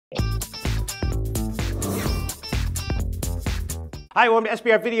Hi, welcome to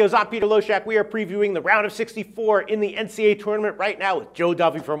SBR Videos. I'm Peter Loshak. We are previewing the round of 64 in the NCAA Tournament right now with Joe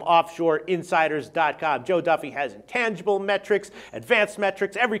Duffy from OffshoreInsiders.com. Joe Duffy has intangible metrics, advanced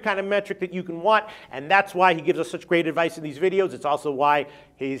metrics, every kind of metric that you can want, and that's why he gives us such great advice in these videos. It's also why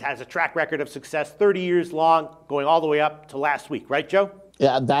he has a track record of success 30 years long, going all the way up to last week. Right, Joe?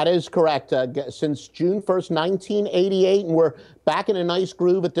 Yeah, that is correct. Since June 1st, 1988, and we're back in a nice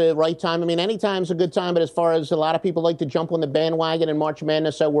groove at the right time. I mean, any time's a good time, but as far as a lot of people like to jump on the bandwagon in March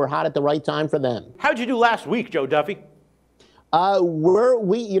Madness, so we're hot at the right time for them. How'd you do last week, Joe Duffy? I'm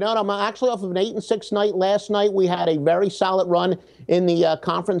actually off of an 8-6 night last night. We had a very solid run in the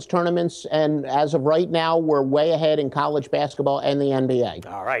conference tournaments, and as of right now, we're way ahead in college basketball and the NBA.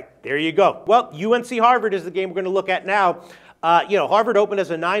 All right, there you go. Well, UNC Harvard is the game we're going to look at now. Harvard opened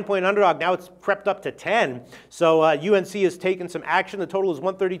as a 9-point underdog. Now it's crept up to 10. So UNC has taken some action. The total is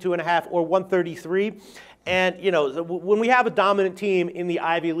 132.5 or 133. And, when we have a dominant team in the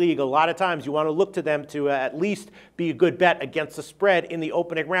Ivy League, a lot of times you want to look to them to at least be a good bet against the spread in the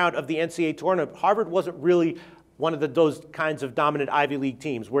opening round of the NCAA Tournament. Harvard wasn't really one of those kinds of dominant Ivy League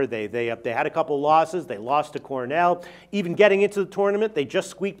teams, were they? They had a couple losses. They lost to Cornell. Even getting into the tournament, they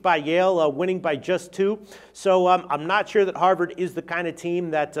just squeaked by Yale, winning by just 2. So I'm not sure that Harvard is the kind of team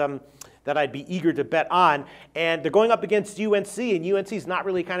that I'd be eager to bet on. And they're going up against UNC, and UNC is not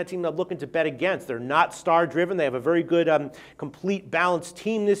really the kind of team that I'm looking to bet against. They're not star-driven. They have a very good, complete, balanced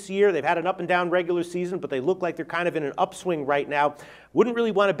team this year. They've had an up-and-down regular season, but they look like they're kind of in an upswing right now. Wouldn't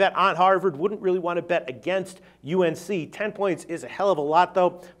really want to bet on Harvard. Wouldn't really want to bet against UNC. 10 points is a hell of a lot,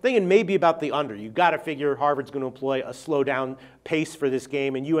 though. Thinking maybe about the under. You've got to figure Harvard's going to employ a slow-down pace for this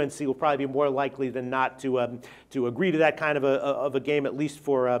game, and UNC will probably be more likely than not to agree to that kind of a game, at least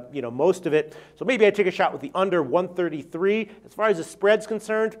for most of it. So maybe I take a shot with the under 133. As far as the spread's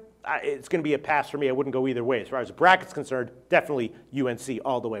concerned, it's going to be a pass for me. I wouldn't go either way. As far as the bracket's concerned, definitely UNC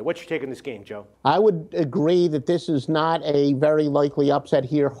all the way. What's your take on this game, Joe? I would agree that this is not a very likely upset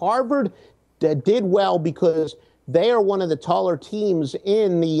here. Harvard did well because they are one of the taller teams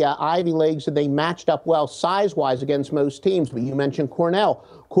in the Ivy Leagues, and they matched up well size-wise against most teams. But you mentioned Cornell.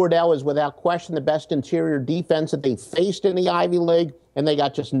 Cornell is without question the best interior defense that they faced in the Ivy League, and they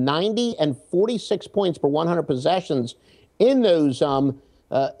got just 90 and 46 points per 100 possessions in those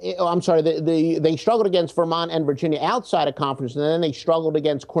they struggled against Vermont and Virginia outside of conference, and then they struggled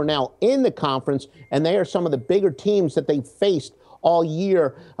against Cornell in the conference, and they are some of the bigger teams that they faced all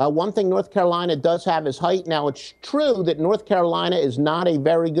year. One thing North Carolina does have is height. Now, it's true that North Carolina is not a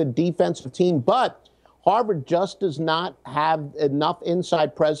very good defensive team, but Harvard just does not have enough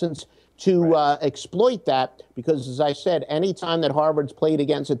inside presence to exploit that, because, as I said, any time that Harvard's played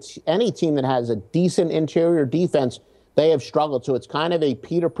against any team that has a decent interior defense, they have struggled. So it's kind of a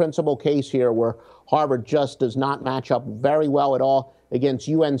Peter Principle case here where Harvard just does not match up very well at all against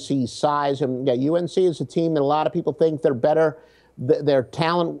UNC's size. And yeah, UNC is a team that a lot of people think they're better. Their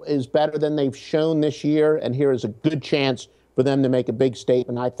talent is better than they've shown this year, and here is a good chance for them to make a big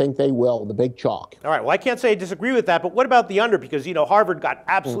statement. I think they will, the big chalk. All right, well, I can't say I disagree with that, but what about the under? Because, Harvard got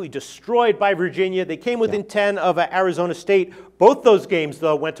absolutely destroyed by Virginia. They came within 10 of Arizona State. Both those games,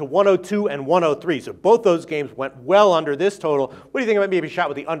 though, went to 102 and 103. So both those games went well under this total. What do you think about maybe a shot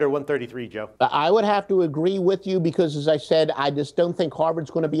with the under 133, Joe? I would have to agree with you because, as I said, I just don't think Harvard's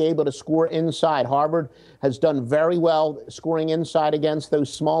going to be able to score inside. Harvard has done very well scoring inside against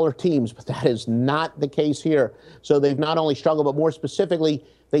those smaller teams, but that is not the case here. So they've not only struggled, but more specifically,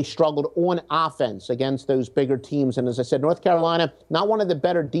 they struggled on offense against those bigger teams. And as I said, North Carolina, not one of the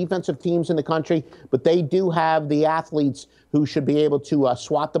better defensive teams in the country, but they do have the athletes who should be able to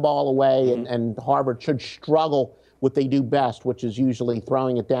swat the ball away, and Harvard should struggle what they do best, which is usually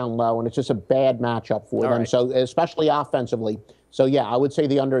throwing it down low, and it's just a bad matchup for them, so especially offensively. So, yeah, I would say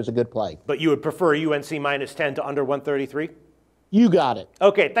the under is a good play. But you would prefer UNC minus 10 to under 133? You got it.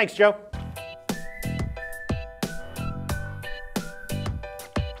 Okay, thanks, Joe.